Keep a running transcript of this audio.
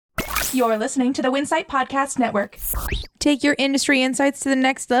You're listening to the Winsight Podcast Network. Take your industry insights to the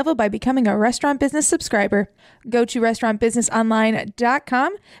next level by becoming a Restaurant Business subscriber. Go to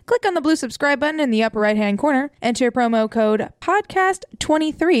restaurantbusinessonline.com, click on the blue subscribe button in the upper right-hand corner, enter promo code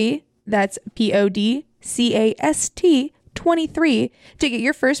PODCAST23, that's PODCAST 23, to get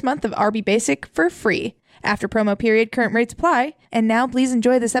your first month of RB Basic for free. After promo period, current rates apply. And now please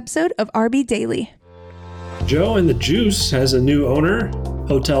enjoy this episode of RB Daily. Joe and the Juice has a new owner,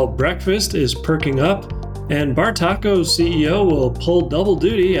 Hotel Breakfast is perking up, and Bartaco's CEO will pull double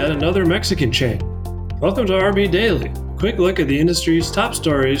duty at another Mexican chain. Welcome to RB Daily, a quick look at the industry's top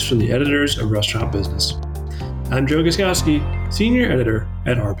stories from the editors of Restaurant Business. I'm Joe Gaskowski, Senior Editor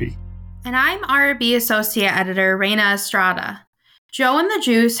at RB. And I'm RB Associate Editor Reina Estrada. Joe and the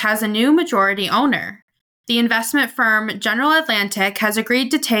Juice has a new majority owner. The investment firm General Atlantic has agreed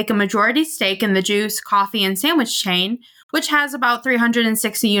to take a majority stake in the juice, coffee, and sandwich chain, which has about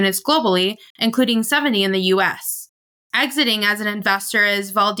 360 units globally, including 70 in the U.S. Exiting as an investor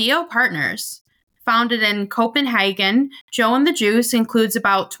is Valdeo Partners. Founded in Copenhagen, Joe and the Juice includes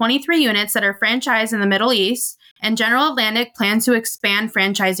about 23 units that are franchised in the Middle East, and General Atlantic plans to expand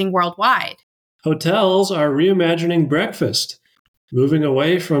franchising worldwide. Hotels are reimagining breakfast, moving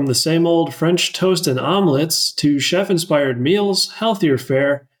away from the same old French toast and omelets to chef-inspired meals, healthier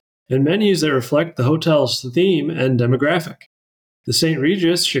fare, and menus that reflect the hotel's theme and demographic. The St.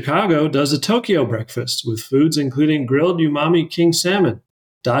 Regis, Chicago, does a Tokyo breakfast with foods including grilled umami king salmon,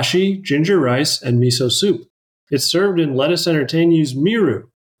 dashi, ginger rice, and miso soup. It's served in Lettuce Entertainu's Miru,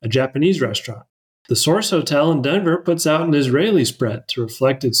 a Japanese restaurant. The Source Hotel in Denver puts out an Israeli spread to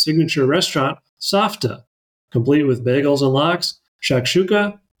reflect its signature restaurant, Safta, complete with bagels and lox,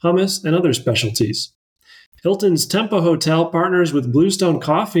 shakshuka, hummus, and other specialties. Hilton's Tempo Hotel partners with Bluestone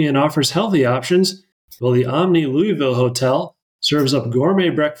Coffee and offers healthy options, while the Omni Louisville Hotel serves up gourmet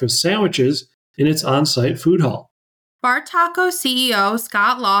breakfast sandwiches in its on-site food hall. Bartaco CEO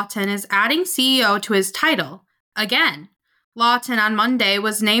Scott Lawton is adding CEO to his title, again. Lawton on Monday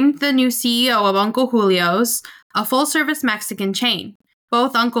was named the new CEO of Uncle Julio's, a full-service Mexican chain.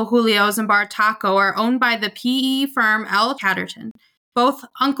 Both Uncle Julio's and Bartaco are owned by the PE firm L. Catterton. Both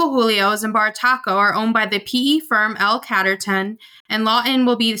Uncle Julio's and Bartaco are owned by the PE firm L. Catterton, and Lawton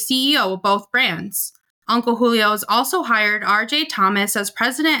will be the CEO of both brands. Uncle Julio's also hired R.J. Thomas as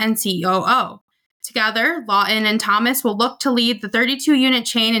president and COO. Together, Lawton and Thomas will look to lead the 32-unit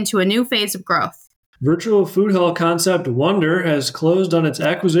chain into a new phase of growth. Virtual food hall concept Wonder has closed on its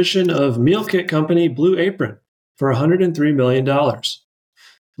acquisition of meal kit company Blue Apron for $103 million.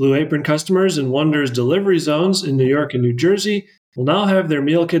 Blue Apron customers in Wonder's delivery zones in New York and New Jersey will now have their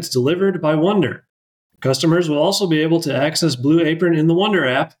meal kits delivered by Wonder. Customers will also be able to access Blue Apron in the Wonder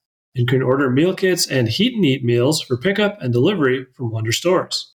app and can order meal kits and heat and eat meals for pickup and delivery from Wonder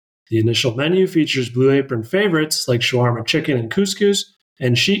stores. The initial menu features Blue Apron favorites like shawarma chicken and couscous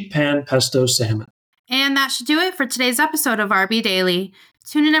and sheet pan pesto salmon. And that should do it for today's episode of RB Daily.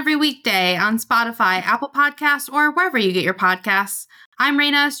 Tune in every weekday on Spotify, Apple Podcasts, or wherever you get your podcasts. I'm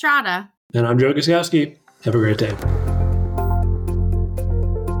Reina Estrada. And I'm Joe Gaskowski. Have a great day.